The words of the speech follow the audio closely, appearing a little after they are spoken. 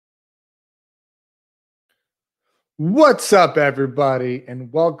What's up, everybody,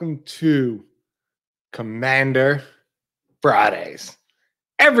 and welcome to Commander Fridays.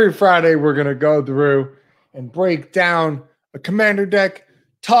 Every Friday, we're going to go through and break down a Commander deck,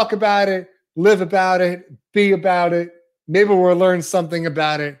 talk about it, live about it, be about it. Maybe we'll learn something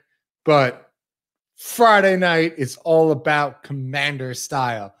about it, but Friday night is all about Commander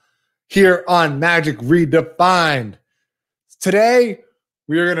style here on Magic Redefined. Today,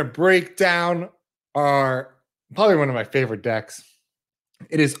 we are going to break down our probably one of my favorite decks.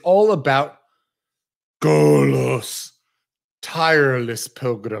 It is all about Golos, Tireless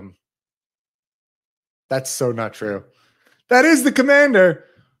Pilgrim. That's so not true. That is the commander,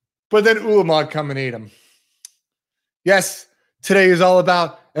 but then Ulamog come and eat him. Yes, today is all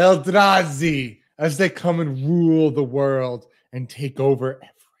about ELDRAZI as they come and rule the world and take over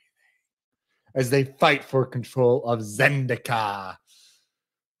everything as they fight for control of Zendikar.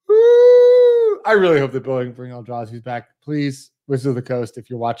 I really hope they're building bring Eldrazi's back. Please, Wizards of the Coast,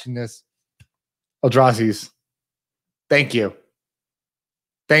 if you're watching this, Eldrazi's, thank you.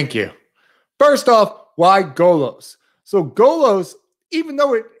 Thank you. First off, why Golos? So Golos, even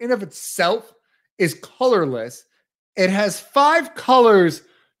though it in of itself is colorless, it has 5 colors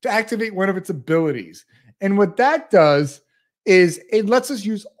to activate one of its abilities. And what that does is it lets us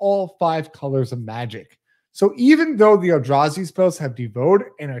use all 5 colors of magic. So even though the Eldrazi spells have Devote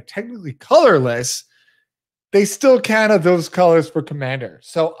and are technically colorless, they still count as those colors for commander.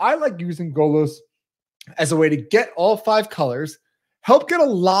 So I like using Golos as a way to get all 5 colors, help get a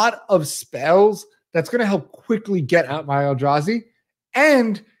lot of spells that's going to help quickly get out my Eldrazi.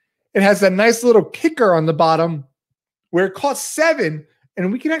 And it has that nice little kicker on the bottom where it costs 7, and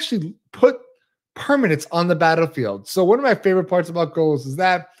we can actually put permanents on the battlefield. So one of my favorite parts about Golos is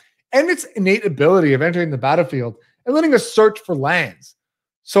that, and its innate ability of entering the battlefield and letting us search for lands.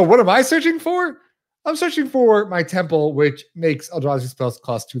 So what am I searching for? I'm searching for my temple, which makes Eldrazi spells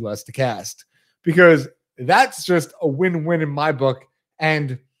cost 2 less to cast, because that's just a win-win in my book.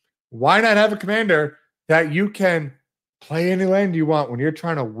 And why not have a commander that you can play any land you want when you're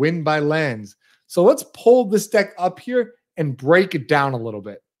trying to win by lands? So let's pull this deck up here and break it down a little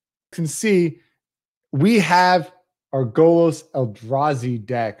bit. You can see we have our Golos Eldrazi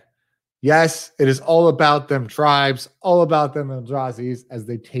deck. Yes, it is all about them tribes, all about them Eldrazi's as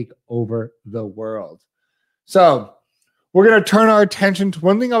they take over the world. So we're going to turn our attention to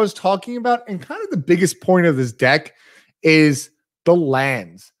one thing I was talking about, and kind of the biggest point of this deck is the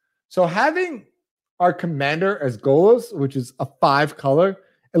lands. So having our commander as Golos, which is a 5 color,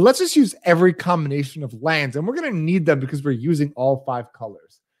 it lets us use every combination of lands, and we're going to need them because we're using all 5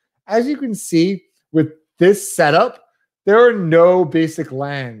 colors. As you can see with this setup, there are no basic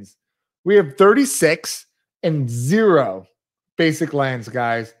lands. We have 36 and 0 basic lands,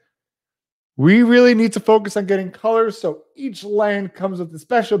 guys. We really need to focus on getting colors, so each land comes with the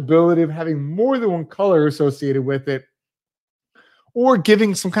special ability of having more than one color associated with it, or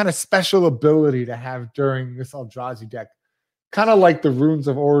giving some kind of special ability to have during this Eldrazi deck. Kind of like the Runes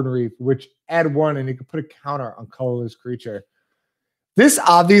of Oran-Reef, which add 1 and you can put a counter on colorless creature. This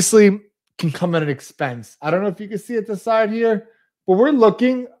obviously can come at an expense. I don't know if you can see at the side here, but we're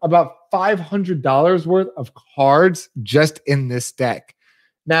looking about $500 worth of cards just in this deck.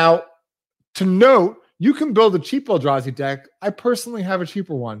 Now, to note, you can build a cheap Eldrazi deck. I personally have a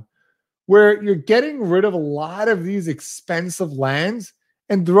cheaper one where you're getting rid of a lot of these expensive lands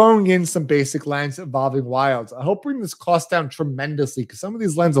and throwing in some basic lands, Evolving Wilds. I hope bring this cost down tremendously because some of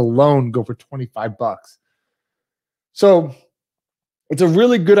these lands alone go for $25. So it's a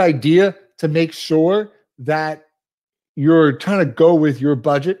really good idea to make sure that you're trying to go with your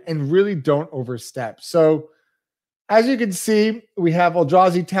budget and really don't overstep. So as you can see, we have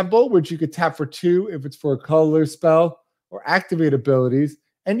Eldrazi Temple, which you could tap for 2 if it's for a color spell or activate abilities.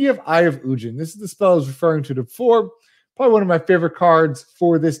 And you have Eye of Ugin. This is the spell I was referring to before. Probably one of my favorite cards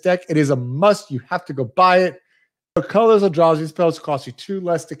for this deck. It is a must. You have to go buy it. The colors Eldrazi spells cost you 2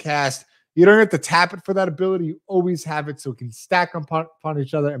 less to cast. You don't have to tap it for that ability. You always have it so it can stack upon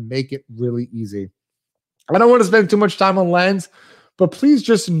each other and make it really easy. I don't want to spend too much time on lands, but please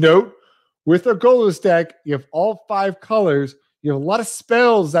just note, with a Golos deck, you have all 5 colors. You have a lot of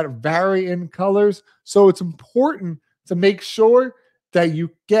spells that vary in colors, so it's important to make sure that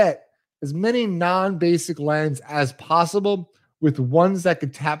you get as many non-basic lands as possible with ones that can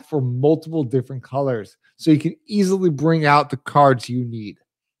tap for multiple different colors, so you can easily bring out the cards you need.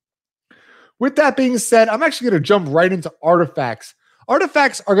 With that being said, I'm actually going to jump right into artifacts.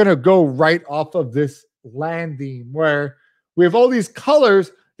 Artifacts are going to go right off of this land theme where we have all these colors.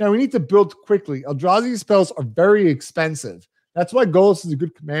 Now we need to build quickly. Eldrazi spells are very expensive. That's why Golos is a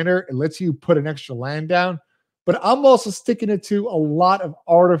good commander. It lets you put an extra land down. but I'm also sticking it to a lot of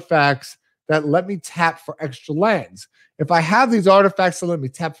artifacts that let me tap for extra lands. If I have these artifacts that let me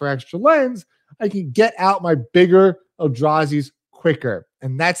tap for extra lands, I can get out my bigger Eldrazi's quicker.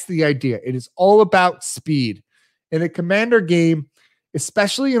 And that's the idea. It is all about speed. In a commander game,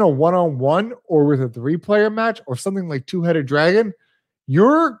 especially in a one-on-one or with a 3-player match or something like Two-Headed Dragon,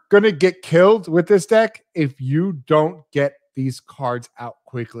 you're going to get killed with this deck if you don't get these cards out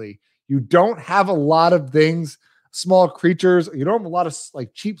quickly. You don't have a lot of things, small creatures. You don't have a lot of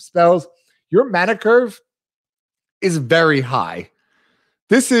like cheap spells. Your mana curve is very high.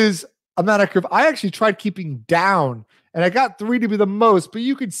 This is a mana curve I actually tried keeping down, and I got 3 to be the most, but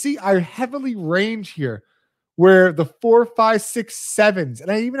you can see I heavily range here where the 4, 5, 6, 7s,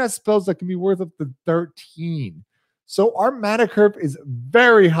 and I even have spells that can be worth up to 13. So our mana curve is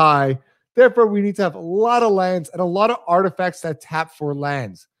very high. Therefore, we need to have a lot of lands and a lot of artifacts that tap for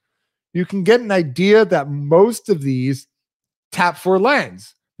lands. You can get an idea that most of these tap for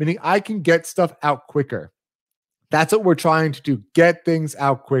lands, meaning I can get stuff out quicker. That's what we're trying to do, get things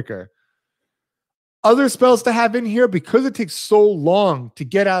out quicker. Other spells to have in here, because it takes so long to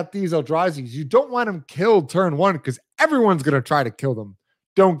get out these Eldrazi's, you don't want them killed turn 1 because everyone's going to try to kill them.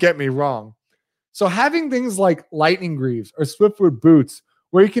 Don't get me wrong. So having things like Lightning Greaves or Swiftwood Boots,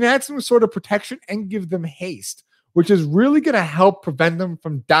 where you can add some sort of protection and give them haste, which is really going to help prevent them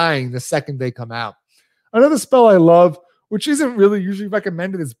from dying the second they come out. Another spell I love, which isn't really usually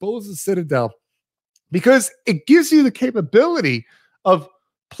recommended, is Bolas Citadel, because it gives you the capability of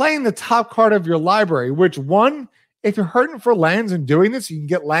playing the top card of your library, which, one, if you're hurting for lands and doing this, you can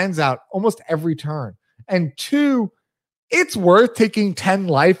get lands out almost every turn. And 2, it's worth taking 10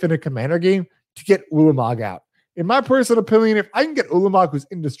 life in a commander game to get Ulamog out. In my personal opinion, if I can get Ulamog, who's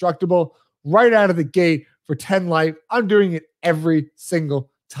indestructible, right out of the gate for 10 life, I'm doing it every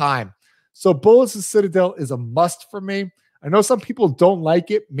single time. So Bolas' Citadel is a must for me. I know some people don't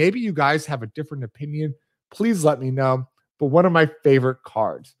like it. Maybe you guys have a different opinion. Please let me know. But one of my favorite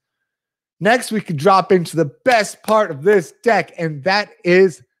cards. Next, we can drop into the best part of this deck, and that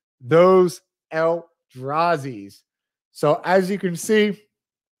is those Eldrazi's. So as you can see,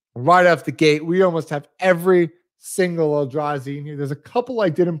 right off the gate, we almost have every single Eldrazi in here. There's a couple I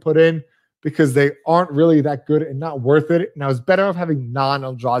didn't put in because they aren't really that good and not worth it. And I was better off having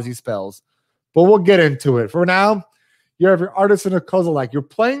non-Eldrazi spells. But we'll get into it. For now, you have your Artisan of Kozilek. You're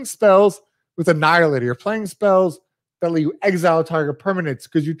playing spells with Annihilator. You're playing spells that let you exile target permanents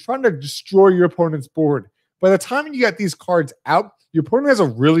because you're trying to destroy your opponent's board. By the time you get these cards out, your opponent has a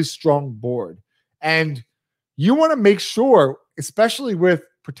really strong board. And you want to make sure, especially with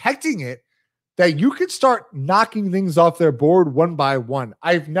protecting it, that you can start knocking things off their board one by one.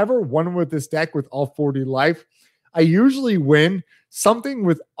 I've never won with this deck with all 40 life. I usually win something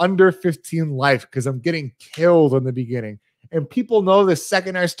with under 15 life because I'm getting killed in the beginning. And people know the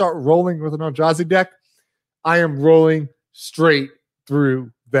second I start rolling with an Eldrazi deck, I am rolling straight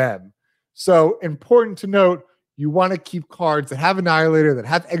through them. So important to note, you want to keep cards that have Annihilator, that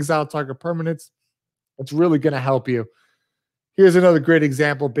have exile target permanents. It's really going to help you. Here's another great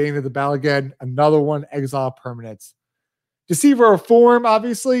example, Bane of the Balagan, another one, exile permanents. Deceiver of Form,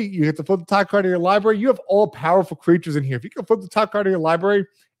 obviously, you get to flip the top card of your library. You have all powerful creatures in here. If you can flip the top card of your library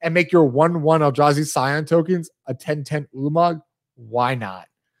and make your 1/1 Eldrazi Scion tokens a 10/10 Ulamog, why not?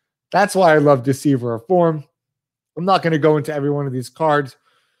 That's why I love Deceiver of Form. I'm not going to go into every one of these cards.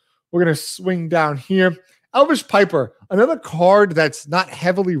 We're going to swing down here. Elvish Piper, another card that's not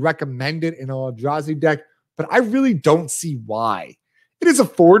heavily recommended in an Eldrazi deck, but I really don't see why. It is a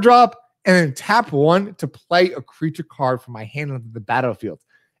 4-drop and then tap 1 to play a creature card from my hand onto the battlefield.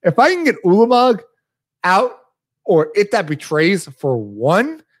 If I can get Ulamog out or It That Betrays for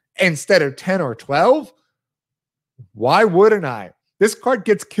 1 instead of 10 or 12, why wouldn't I? This card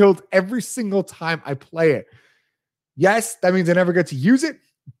gets killed every single time I play it. Yes, that means I never get to use it,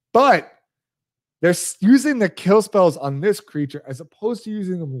 but they're using the kill spells on this creature as opposed to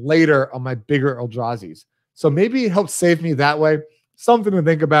using them later on my bigger Eldrazi's. So maybe it helps save me that way. Something to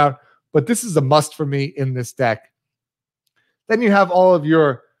think about, but this is a must for me in this deck. Then you have all of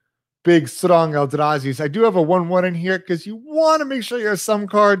your big strong Eldrazi's. I do have a 1/1 in here because you want to make sure you have some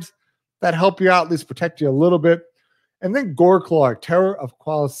cards that help you out, at least protect you a little bit. And then Goreclaw, Terror of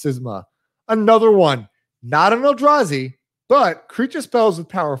Qualisisma. Another one, not an Eldrazi, but creature spells with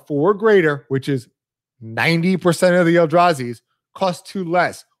power 4 or greater, which is 90% of the Eldrazi's, cost 2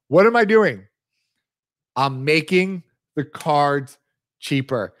 less. What am I doing? I'm making the cards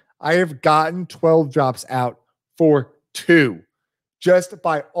cheaper. I have gotten 12 drops out for 2. Just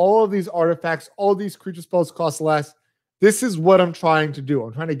by all of these artifacts, all these creature spells cost less. This is what I'm trying to do.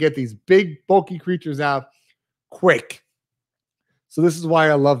 I'm trying to get these big, bulky creatures out quick. So this is why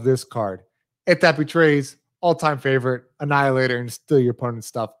I love this card. If that betrays, all-time favorite, Annihilator, and steal your opponent's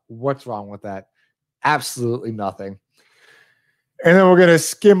stuff. What's wrong with that? Absolutely nothing. And then we're going to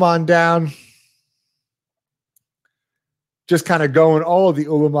skim on down. Just kind of going all of the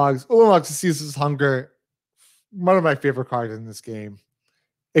Ulamogs. Ulamog's Ceaseless Hunger. One of my favorite cards in this game.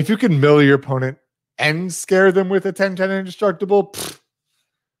 If you can mill your opponent and scare them with a 10/10 indestructible,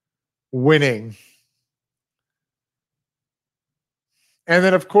 winning. And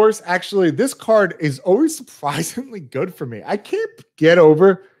then, of course, actually, this card is always surprisingly good for me. I can't get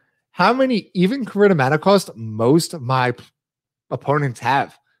over how many even crit mana cost most of my opponents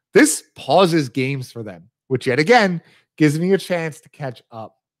have. This pauses games for them, which yet again gives me a chance to catch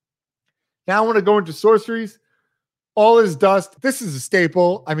up. Now I want to go into sorceries. All is dust. This is a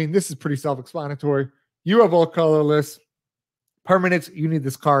staple. I mean, this is pretty self-explanatory. You have all colorless. Permanents, you need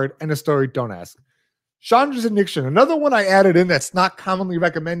this card. And a story, don't ask. Chandra's Addiction, another one I added in that's not commonly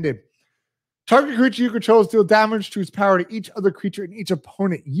recommended. Target creature you control deal damage to its power to each other creature and each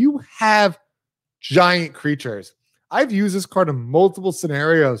opponent. You have giant creatures. I've used this card in multiple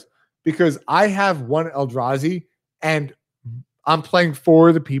scenarios because I have one Eldrazi and I'm playing 4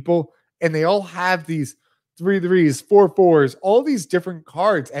 of the people and they all have these 3/3s, 4/4s, all these different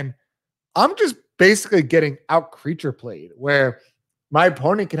cards. And I'm just basically getting out creature played where my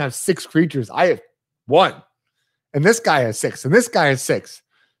opponent can have 6 creatures. I have 1. And this guy has 6. And this guy has 6.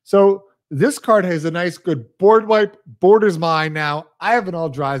 So this card has a nice good board wipe. Board is mine now. I have an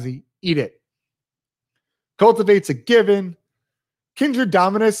Eldrazi. Eat it. Cultivate's a given. Kindred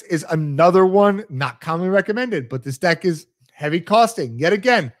Dominus is another one not commonly recommended, but this deck is heavy costing. Yet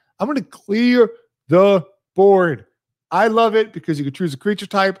again, I'm going to clear the board. I love it because you can choose a creature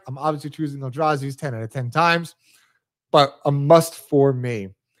type. I'm obviously choosing Eldrazi's 10 out of 10 times, but a must for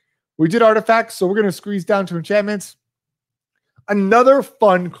me. We did artifacts, so we're going to squeeze down to enchantments. Another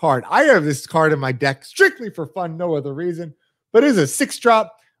fun card. I have this card in my deck strictly for fun, no other reason, but it is a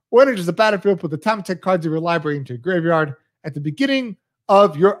 6-drop. When it enters the battlefield, put the top 10 cards of your library into your graveyard. At the beginning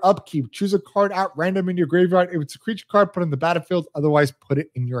of your upkeep, choose a card at random in your graveyard. If it's a creature card, put it in the battlefield. Otherwise, put it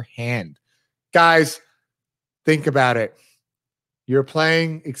in your hand. Guys, think about it. You're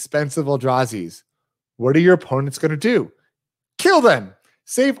playing expensive Eldrazi's. What are your opponents going to do? Kill them.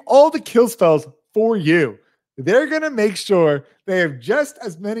 Save all the kill spells for you. They're going to make sure they have just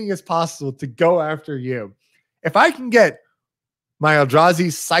as many as possible to go after you. If I can get my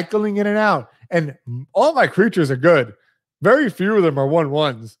Eldrazi cycling in and out, and all my creatures are good, very few of them are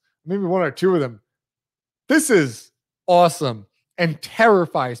 1/1s, maybe 1 or 2 of them. This is awesome and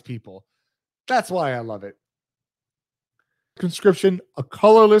terrifies people. That's why I love it. Conscription, a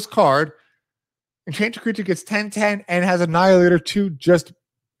colorless card. Enchanted creature gets 10/10 and has Annihilator 2, just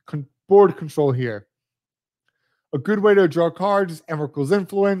board control here. A good way to draw cards is Emrakul's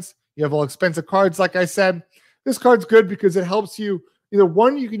Influence. You have all expensive cards, like I said. This card's good because it helps you. Either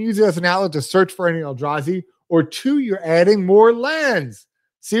 1, you can use it as an outlet to search for any Eldrazi, or 2, you're adding more lands.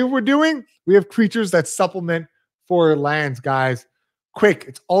 See what we're doing? We have creatures that supplement for lands, guys. Quick,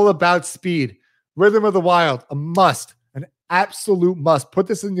 it's all about speed. Rhythm of the Wild, a must, an absolute must. Put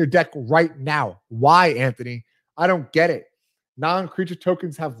this in your deck right now. Why, Anthony? I don't get it. Non-creature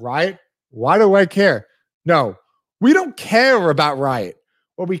tokens have Riot. Why do I care? No, we don't care about Riot.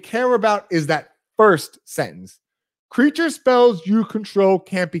 What we care about is that first sentence. Creature spells you control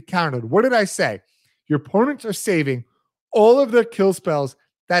can't be countered. What did I say? Your opponents are saving all of their kill spells.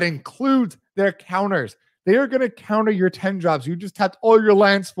 That includes their counters. They are going to counter your 10 drops. You just tapped all your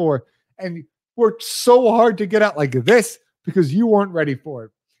lands for and worked so hard to get out like this because you weren't ready for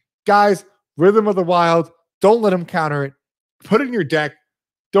it. Guys, Rhythm of the Wild, don't let them counter it. Put it in your deck.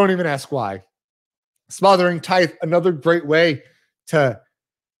 Don't even ask why. Smothering Tithe, another great way to,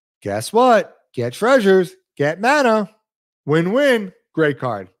 guess what? Get treasures, get mana, win-win, great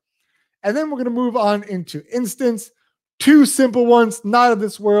card. And then we're going to move on into Instants. 2 simple ones, Not of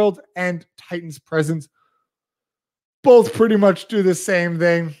This World and Titan's Presence. Both pretty much do the same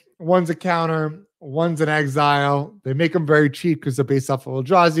thing. One's a counter, one's an exile. They make them very cheap because they're based off of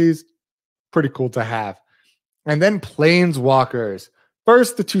Eldrazi's. Pretty cool to have. And then Planeswalkers.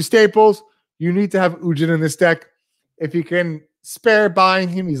 First, the 2 staples. You need to have Ugin in this deck. If you can spare buying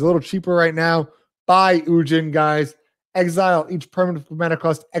him, he's a little cheaper right now. Buy Ugin, guys. Exile each permanent mana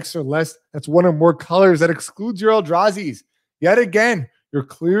cost X or less. That's 1 or more colors. That excludes your Eldrazi's. Yet again, you're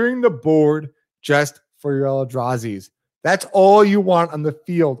clearing the board just for your Eldrazi's. That's all you want on the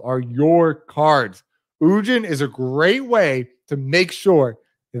field are your cards. Ugin is a great way to make sure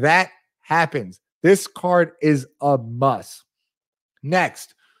that happens. This card is a must.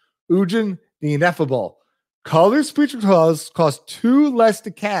 Next, Ugin the Ineffable. Colors feature clause cost 2 less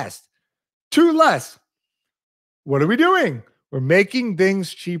to cast. 2 less. What are we doing? We're making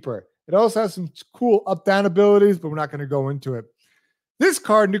things cheaper. It also has some cool up-down abilities, but we're not going to go into it. This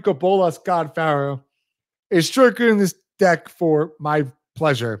card, Bolas Godpharaoh, is triggering this deck for my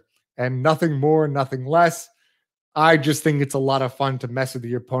pleasure and nothing more, nothing less. I just think it's a lot of fun to mess with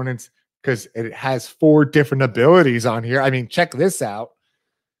your opponents because it has 4 different abilities on here. I mean, check this out.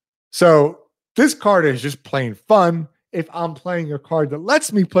 So this card is just plain fun. If I'm playing a card that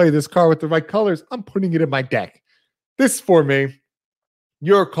lets me play this card with the right colors, I'm putting it in my deck. This for me.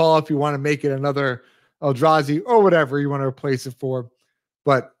 Your call if you want to make it another Eldrazi or whatever you want to replace it for.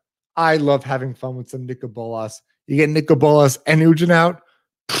 But I love having fun with some Bolas. You get Bolas and Ugin out.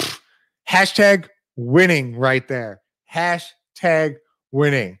 Hashtag winning right there. Hashtag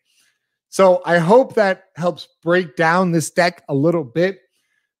winning. So I hope that helps break down this deck a little bit.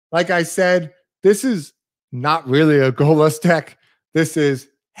 Like I said, this is not really a Golos deck. This is,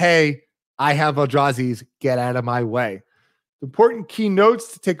 hey, I have Eldrazi's, get out of my way. The important key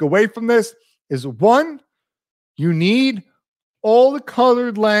notes to take away from this is 1, you need all the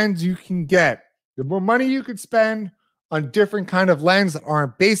colored lands you can get. The more money you could spend on different kind of lands that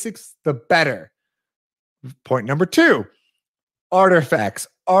aren't basics, the better. Point number 2, artifacts.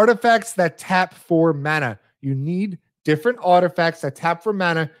 Artifacts that tap for mana. You need different artifacts that tap for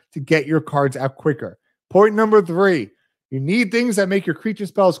mana to get your cards out quicker. Point number 3, you need things that make your creature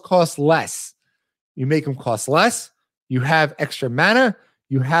spells cost less. You make them cost less. You have extra mana.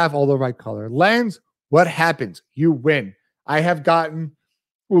 You have all the right color lands. What happens? You win. I have gotten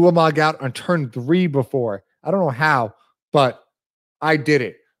Ulamog out on turn 3 before. I don't know how, but I did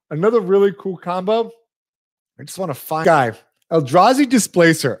it. Another really cool combo. I just want to find guy. Eldrazi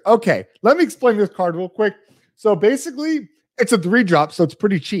Displacer. Okay, let me explain this card real quick. So basically, it's a 3-drop, so it's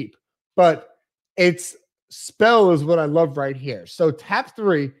pretty cheap. But its spell is what I love right here. So tap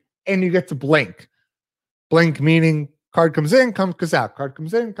 3, and you get to blink. Blink meaning card comes in, comes out. Card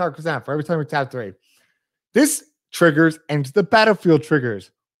comes in, card comes out for every time we tap 3. This triggers enter the battlefield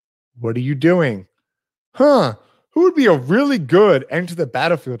triggers. What are you doing? Who would be a really good enter the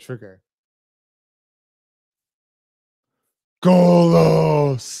battlefield trigger?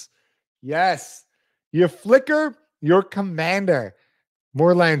 Golos. Yes. You flicker your commander.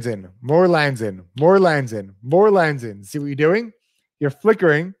 More lands in, more lands in, more lands in, more lands in. See what you're doing? You're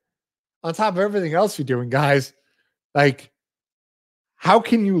flickering on top of everything else you're doing, guys. Like, how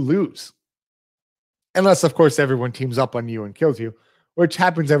can you lose? Unless, of course, everyone teams up on you and kills you, which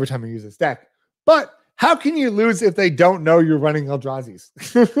happens every time you use this deck. But how can you lose if they don't know you're running Eldrazi's?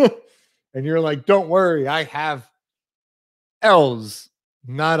 And you're like, don't worry, I have Elves,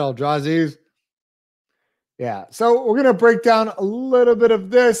 not Eldrazi's. Yeah, so we're going to break down a little bit of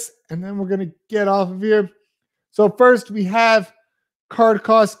this, and then we're going to get off of here. So first, we have card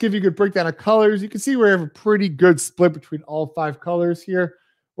costs, give you a good breakdown of colors. You can see we have a pretty good split between all 5 colors here.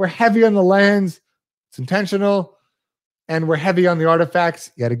 We're heavy on the lands. It's intentional. And we're heavy on the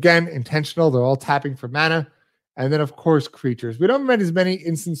artifacts. Yet again, intentional. They're all tapping for mana. And then, of course, creatures. We don't have as many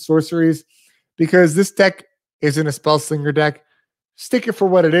instant sorceries because this deck isn't a spell slinger deck. Stick it for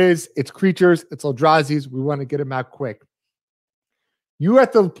what it is. It's creatures. It's Eldrazi's. We want to get them out quick. You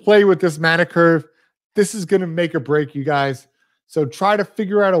have to play with this mana curve. This is going to make or break you guys. So try to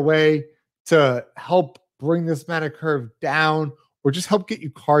figure out a way to help bring this mana curve down or just help get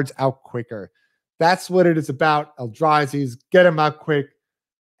you cards out quicker. That's what it is about. Eldrazi's, get them out quick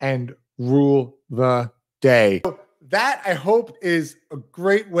and rule the day. So that, I hope, is a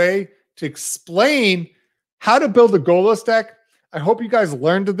great way to explain how to build a Golos deck. I hope you guys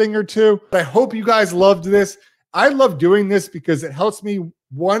learned a thing or two. I hope you guys loved this. I love doing this because it helps me,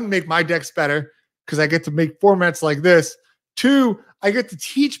 1, make my decks better because I get to make formats like this. 2, I get to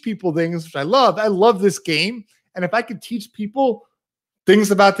teach people things, which I love. I love this game. And if I could teach people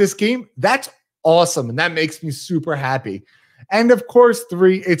things about this game, that's awesome. And that makes me super happy. And of course,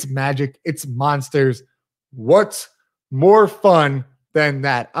 3, it's magic. It's monsters. What's more fun than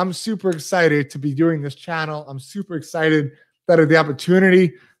that? I'm super excited to be doing this channel. I'm super excited that I have the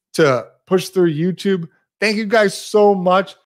opportunity to push through YouTube. Thank you guys so much